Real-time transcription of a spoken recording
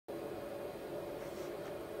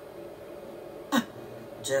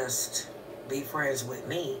just be friends with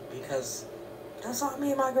me because that's all me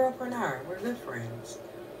and my girlfriend are. We're good friends.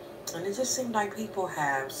 And it just seemed like people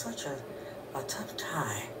have such a tough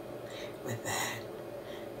time with that.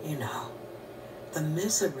 You know, the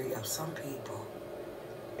misery of some people,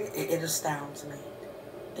 it astounds me.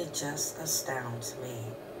 It just astounds me.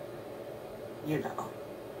 You know,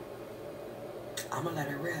 I'm gonna let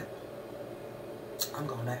her rip. I'm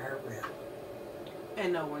gonna let her rip.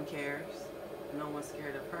 And no one cares. No one's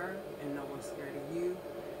scared of her, and no one's scared of you.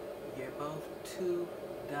 You're both two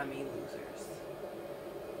dummy losers.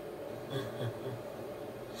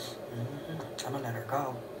 I'm gonna let her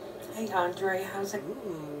go. Hey Andre, how's it?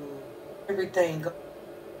 Ooh. Everything go?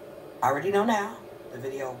 I already know now. The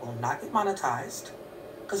video will not get monetized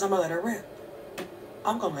because I'm gonna let her rip.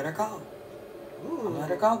 I'm gonna let her go. Ooh. I'm gonna let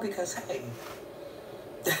her go because hey,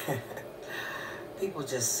 people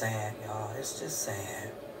just sad, y'all. It's just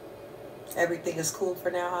sad. Everything is cool for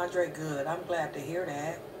now, Andre. Good. I'm glad to hear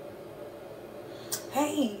that.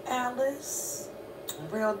 Hey, Alice.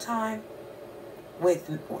 Real time with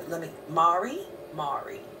let me Mari.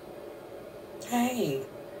 Hey,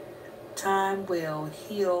 time will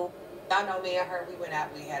heal. I know me and her. We went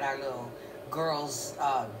out. We had our little girls'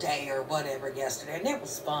 day or whatever yesterday, and it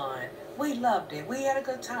was fun. We loved it. We had a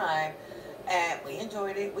good time, and we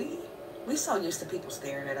enjoyed it. We so used to people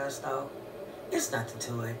staring at us though. It's nothing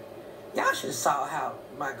to it. Y'all should have saw how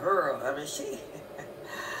my girl. I mean,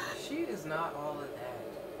 She is not all of that.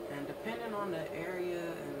 And depending on the area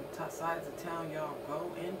and sides of town y'all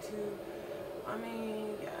go into, I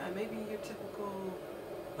mean, yeah, maybe your typical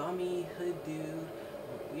bummy hood dude.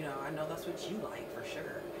 You know, I know that's what you like for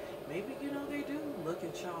sure. Maybe, you know, they do look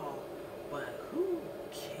at y'all, but who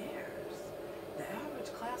cares? The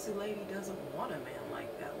average classy lady doesn't want a man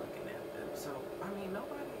like that looking at them. So, I mean,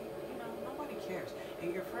 nobody cares.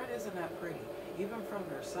 And your friend isn't that pretty. Even from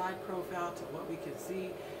her side profile to what we can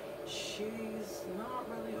see, she's not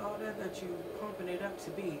really all that you pumping it up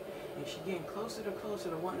to be. And she's getting closer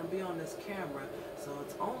to wanting to be on this camera. So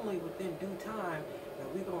it's only within due time that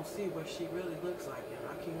we're going to see what she really looks like. And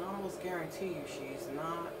I can almost guarantee you she's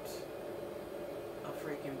not a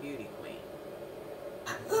freaking beauty queen.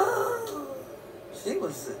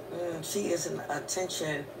 She is an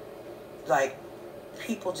attention, like,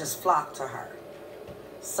 people just flock to her.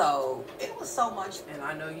 So, it was so much And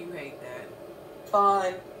I know you hate that.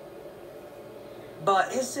 fun. But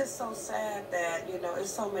it's just so sad that, you know,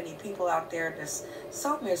 it's so many people out there that's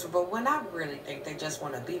so miserable when I really think they just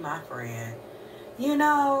want to be my friend. You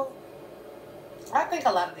know, I think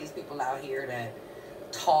a lot of these people out here that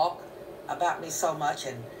talk about me so much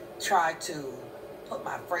and try to put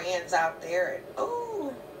my friends out there and,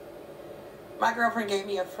 ooh, my girlfriend gave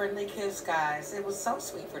me a friendly kiss, guys. It was so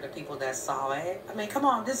sweet for the people that saw it. I mean, come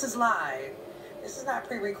on, this is live. This is not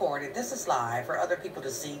pre-recorded. This is live for other people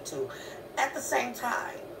to see too at the same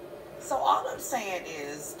time. So all I'm saying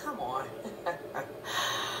is, come on.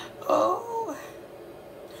 Oh,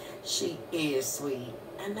 she is sweet.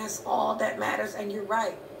 And that's all that matters. And you're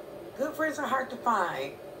right. Good friends are hard to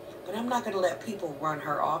find. But I'm not going to let people run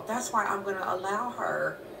her off. That's why I'm going to allow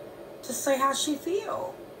her to say how she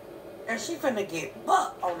feel. And she finna get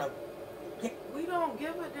bucked on the... We don't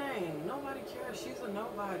give a dang. Nobody cares. She's a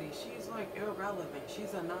nobody. She's like irrelevant.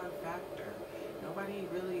 She's a non-factor. Nobody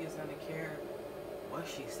really is going to care what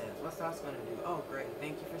she says. What's that going to do? Oh, great.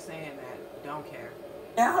 Thank you for saying that. Don't care.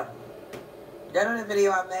 Yeah. That other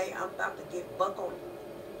video I made, I'm about to get bucked on.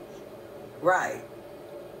 Right.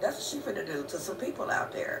 That's what she finna do to some people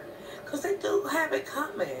out there. Because they do have it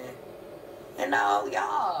coming. You know,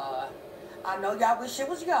 y'all. I know y'all wish it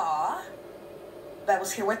was y'all that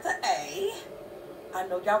was here with the A. I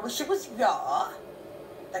know y'all wish it was y'all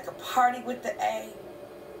that could party with the A.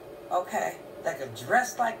 Okay. That could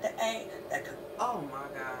dress like the A. That could... Oh my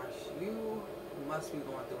gosh. You must be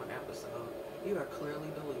going through an episode. You are clearly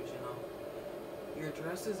delusional. Your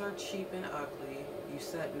dresses are cheap and ugly. You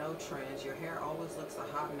set no trends. Your hair always looks a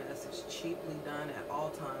hot mess. It's cheaply done at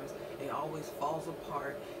all times. It always falls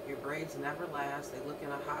apart. Your braids never last. They look in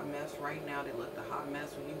a hot mess right now. They looked a hot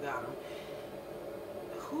mess when you got them.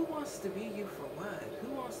 Who wants to be you for what?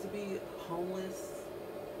 Who wants to be homeless?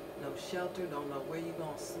 No shelter. Don't know where you're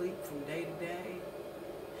going to sleep from day to day.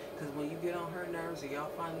 Because when you get on her nerves or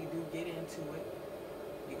y'all finally do get into it,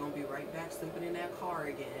 you're going to be right back sleeping in that car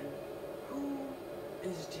again. Who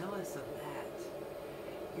is jealous of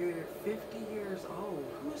that? You're 50 years old.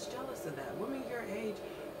 Who is jealous of that? Women your age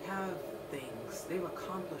have things. They've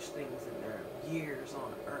accomplished things in their years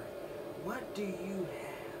on earth. What do you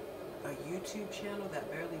have? A YouTube channel that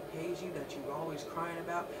barely pays you, that you're always crying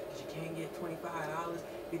about because you can't get $25,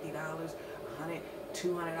 $50, $100,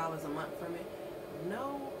 $200 a month from it.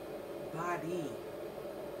 Nobody.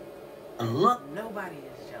 Look. Nobody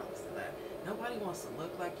is jealous of that. Nobody wants to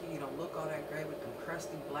look like you. You don't look all that great with them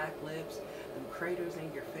crusty black lips, them craters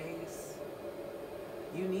in your face.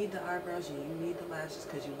 You need the eyebrows and you need the lashes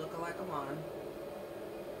because you look like a man.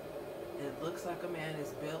 It looks like a man.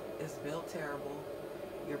 It's built terrible.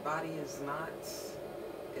 Your body is not.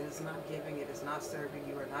 It is not giving. It is not serving.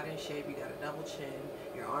 You are not in shape. You got a double chin.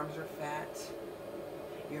 Your arms are fat.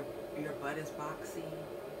 Your butt is boxy.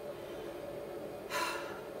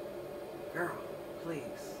 Girl,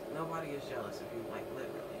 please. Nobody is jealous of you, like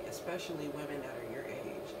literally. Especially women that are your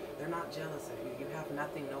age. They're not jealous of you. You have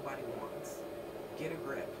nothing nobody wants. Get a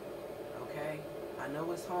grip, okay? I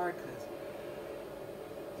know it's hard because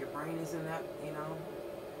your brain isn't that, you know,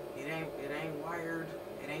 it ain't wired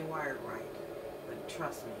right. But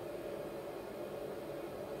trust me,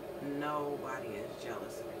 nobody is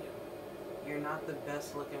jealous of you. You're not the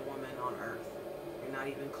best looking woman on earth. You're not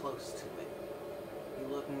even close to it. You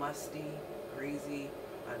look musty, greasy,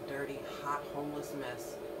 a dirty, hot, homeless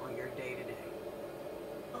mess on your day to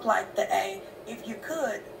day. Like the A, if you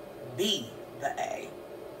could be the A.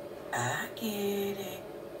 I get it.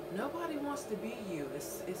 Nobody wants to be you.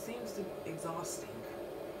 It seems to be exhausting.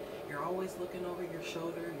 You're always looking over your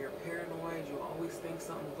shoulder. You're paranoid. You always think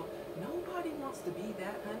something's going. Nobody wants to be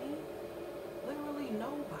that, honey. Literally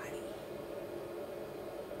nobody.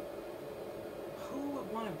 Who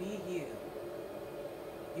would want to be you?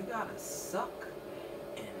 You gotta suck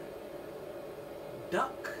and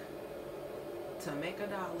duck to make $1.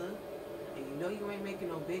 And you know you ain't making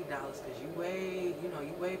no big dollars because you way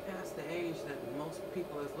past the age that most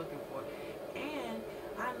people is looking for. And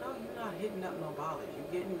I know you're not hitting up no ballers.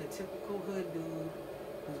 You're getting the typical hood dude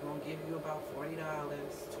who's gonna give you about $40, $20.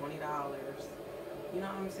 You know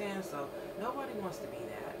what I'm saying? So nobody wants to be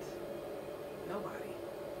that. Nobody.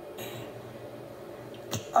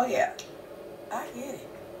 Oh yeah, I get it.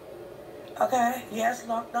 Okay, yes,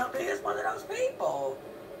 Lump Dump is one of those people.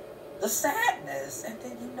 The sadness, and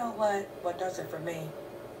then you know what does it for me?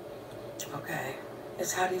 Okay,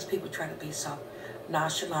 it's how these people try to be so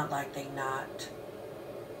nonchalant like they not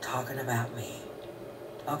talking about me.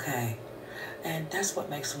 Okay, and that's what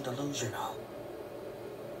makes them delusional.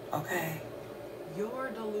 Okay? You're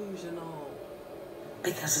delusional.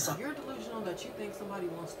 Because it's a... You're delusional that you think somebody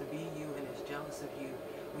wants to be you and is jealous of you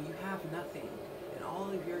when you have nothing. In all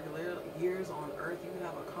of your years on earth, you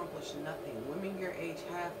have accomplished nothing. Women your age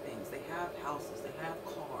have things. They have houses. They have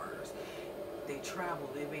cars. They travel.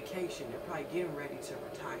 They vacation. They're probably getting ready to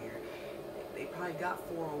retire. They probably got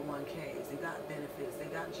 401ks. They got benefits. They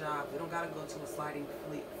got jobs. They don't got to go to a sliding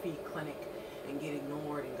feet clinic and get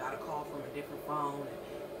ignored and got a call from a different phone.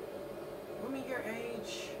 Women your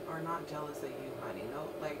age are not jealous of you, honey. No,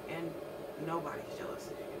 and nobody's jealous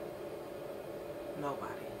of you.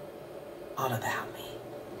 Nobody. All about me.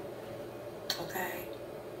 Okay?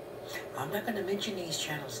 I'm not going to mention these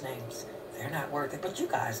channels' names. They're not worth it, but you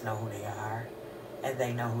guys know who they are. And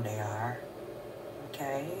they know who they are.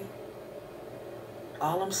 Okay?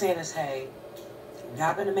 All I'm saying is, hey,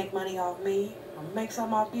 y'all gonna make money off me, I'm gonna make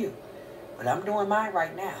some off you. But I'm doing mine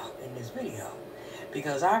right now in this video.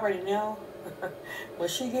 Because I already know when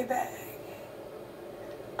she get back,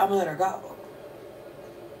 I'm gonna let her go.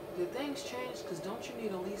 Did things change? Because don't you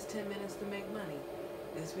need at least 10 minutes to make money?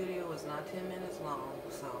 This video is not 10 minutes long,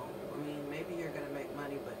 so, I mean, maybe you're going to make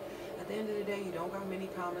money, but at the end of the day, you don't got many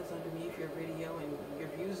comments underneath your video, and your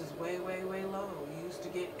views is way, way, way low. You used to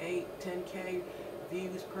get 8, 10K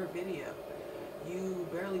views per video. You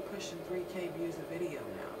barely pushing 3K views a video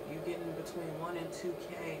now. You getting between 1 and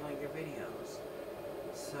 2K on your videos.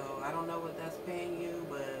 So, I don't know what that's paying you,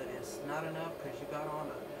 but it's not enough because you got on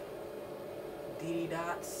a DD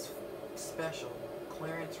Dots special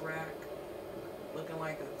clearance rack, looking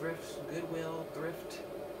like a Goodwill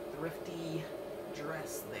thrifty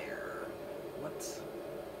dress there.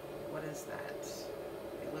 What is that?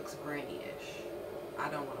 It looks granny-ish. I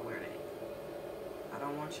don't want to wear that. I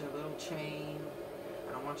don't want your little chain.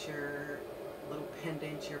 I don't want your little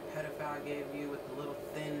pendant your pedophile gave you with the little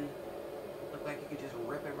thin, look like you could just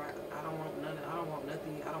rip it right. I don't want none. I don't want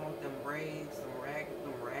nothing. I don't want them braids, them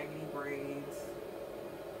raggedy braids.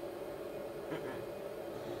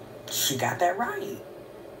 She got that right.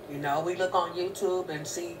 You know, we look on YouTube and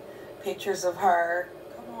see pictures of her.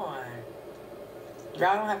 Come on.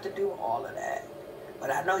 Y'all don't have to do all of that.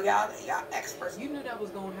 But I know y'all experts. You knew that was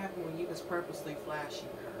going to happen when you was purposely flashing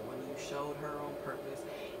her, when you showed her on purpose.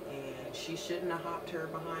 And she shouldn't have hopped her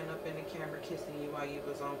behind up in the camera kissing you while you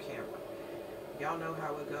was on camera. Y'all know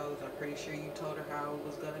how it goes. I'm pretty sure you told her how it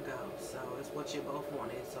was going to go. So it's what you both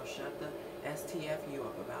wanted. So shut the STFU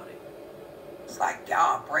up about it. It's like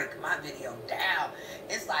y'all break my video down.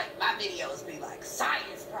 It's like my videos be like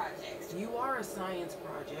science projects. You are a science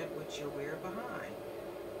project with your weird behind.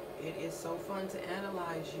 It is so fun to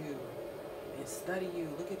analyze you and study you.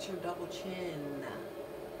 Look at your double chin.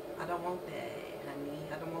 I don't want that, honey.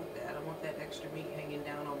 I don't want that. I don't want that extra meat hanging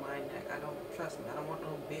down on my neck. Trust me, I don't want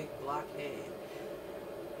no big block head.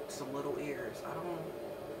 Some little ears. I don't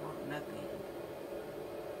want nothing.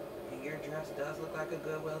 And your dress does look like a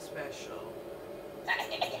Goodwill special.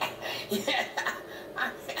 Yeah.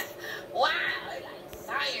 Wow, like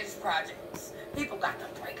science projects. People got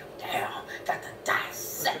to break them down, got to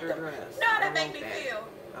dissect them. Dress. You know how that make me feel?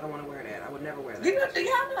 I don't want to wear that. I would never wear that. Do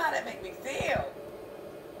y'all know how that make me feel?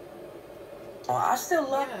 Oh, I still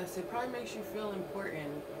love it. Yes, it probably makes you feel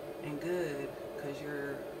important and good because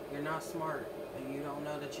you're not smart and you don't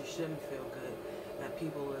know that you shouldn't feel good. That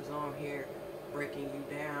people is on here breaking you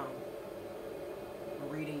down,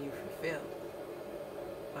 reading you for filth.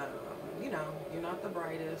 You know, you're not the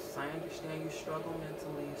brightest. I understand you struggle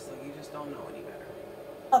mentally, so you just don't know any better.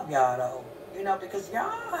 Love y'all though, you know, because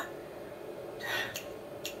y'all,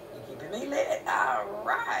 you keeping me lit. All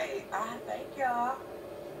right, I thank y'all.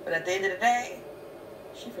 But at the end of the day,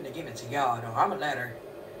 she finna give it to y'all though. I'ma let her.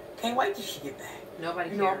 Can't wait till she get back. Nobody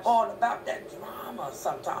cares. You know, I'm all about that drama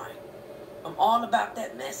sometime. I'm all about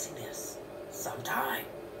that messiness sometime.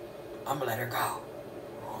 I'ma let her go.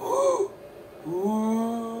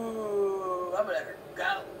 Ooh, I'ma let her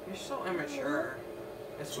go. You're so immature.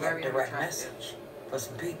 It's She very got a direct unattractive. message for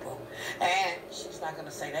some people. And she's not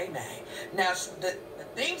gonna say their name. Now, the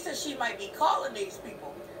things that she might be calling these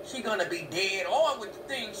people, she gonna be dead on with the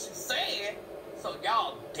things she said. So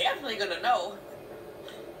y'all definitely gonna know.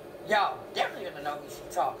 Y'all definitely gonna know who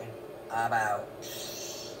she's talking about.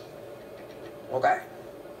 Okay?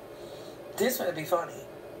 This gonna be funny.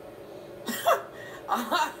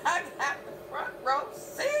 I got the front row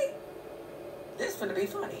seat. This gonna be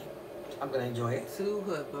funny. I'm gonna enjoy it. 2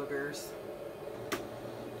 hood boogers.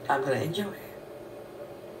 I'm gonna enjoy it.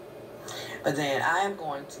 But then I am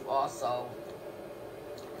going to also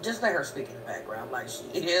just let her speak in the background like she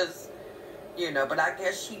is, you know, but I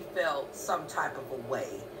guess she felt some type of a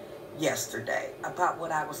way yesterday about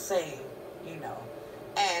what I was saying, you know.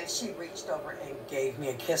 And she reached over and gave me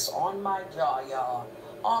a kiss on my jaw, y'all.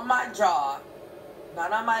 On my jaw,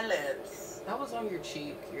 not on my lips. That was on your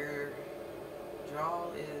cheek. Your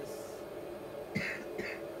jaw is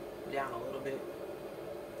down a little bit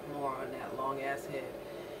more on that long ass head.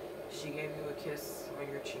 She gave you a kiss on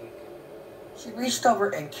your cheek. She reached over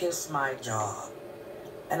and kissed my jaw.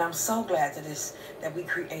 And I'm so glad that we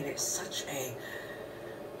created such a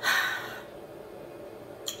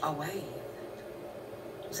wave.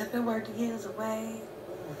 Is that the word to use, a wave?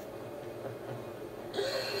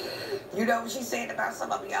 You know what she said about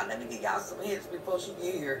some of y'all? Let me give y'all some hints before she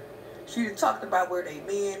get here. She talked about where they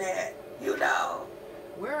men at, you know.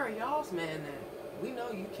 Where are y'all's men at? We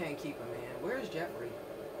know you can't keep a man. Where's Jeffrey?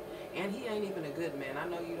 And he ain't even a good man. I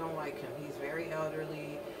know you don't like him. He's very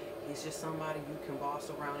elderly. He's just somebody you can boss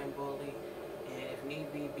around and bully, and if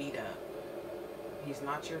need be, beat up. He's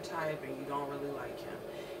not your type, and you don't really like him.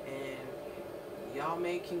 And y'all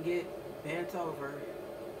can get bent over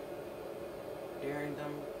during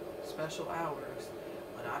them special hours,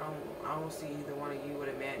 but I don't see either one of you with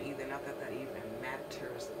a man either. Not that that even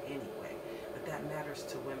matters anyway, but that matters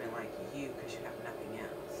to women like you because you have nothing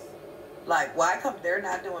else. Like, why come they're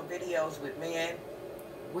not doing videos with men?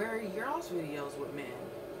 Where are y'all's videos with men?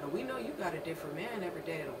 And we know you got a different man every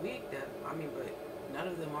day of the week. But none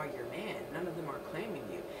of them are your man. None of them are claiming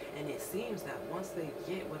you. And it seems that once they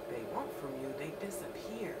get what they want from you, they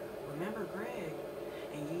disappear. Remember Greg?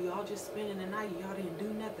 And y'all just spending the night, y'all didn't do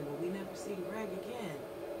nothing, but we never see Greg again.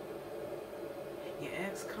 Your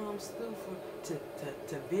ex comes through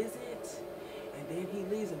to visit, and then he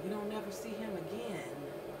leaves, and we don't never see him again.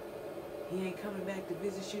 He ain't coming back to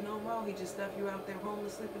visit you no more. He just left you out there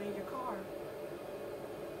homeless, sleeping in your car.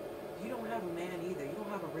 You don't have a man either. You don't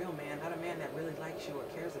have a real man, not a man that really likes you or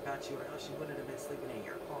cares about you, or else you wouldn't have been sleeping in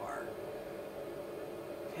your car.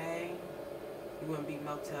 Okay? You wouldn't be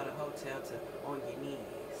motel to hotel to on your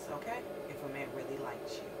knees, okay? If a man really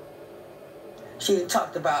likes you. She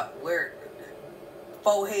talked about where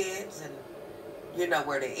foreheads and, you know,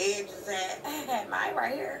 where the edge is at. I had mine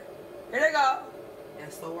right here. Here they go.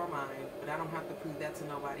 And so are mine, but I don't have to prove that to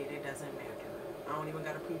nobody. It doesn't matter. I don't even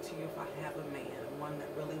got to prove to you if I have a man, one that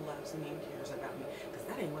really loves me and cares about me, because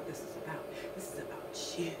that ain't what this is about. This is about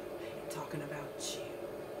you and talking about you.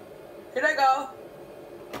 Here they go.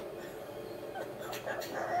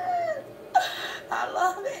 I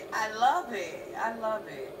love it. I love it. I love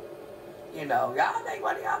it. You know, y'all make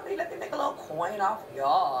money off me. Let me make a little coin off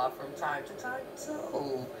y'all from time to time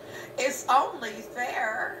too. It's only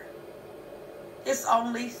fair. It's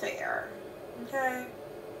only fair. Okay?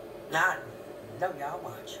 Not no y'all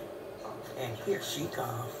watch. And here she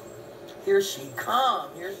come. Here she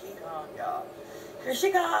come. Here she come, y'all. Here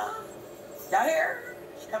she come. Y'all hear?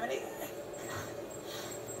 She coming in.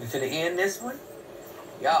 We finna end this one.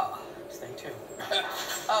 Y'all, stay tuned.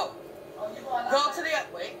 Oh. Go to the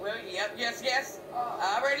wait, yep, yes.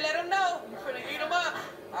 I already let them know. You finna eat them up.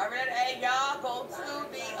 I already, hey y'all, go to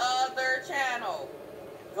the other channel.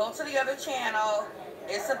 Go to the other channel.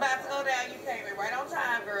 It's about to go down. You came in right on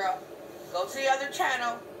time, girl. Go to the other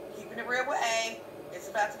channel. Keeping it real with A. It's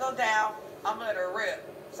about to go down. I'm gonna let her rip.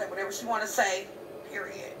 Say whatever she wanna say.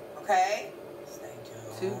 Period. Okay? Stay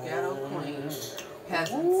tuned. Two ghetto queens,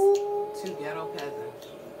 peasants. Ooh. Two ghetto peasants.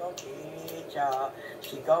 She gon' get y'all.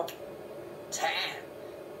 She gon' time.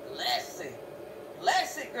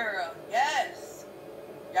 Bless it, girl. Yes.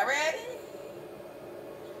 Y'all ready?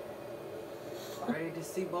 Ready to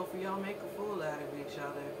see both of y'all make a fool out of each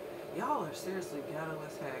other. Y'all are seriously ghetto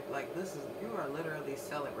as heck. Like, this is, you are literally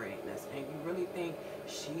celebrating this, and you really think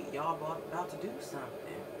y'all about to do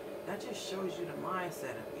something. That just shows you the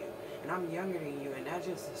mindset of you. And I'm younger than you, and that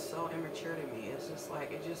just is so immature to me. It's just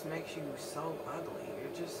like, it just makes you so ugly.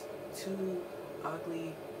 You're just two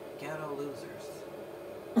ugly ghetto losers.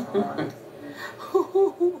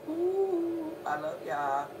 I love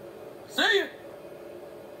y'all. See ya.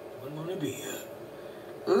 Wouldn't want to be here.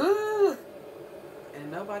 Ooh.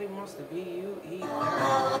 And nobody wants to be you either.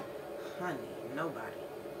 Honey, nobody.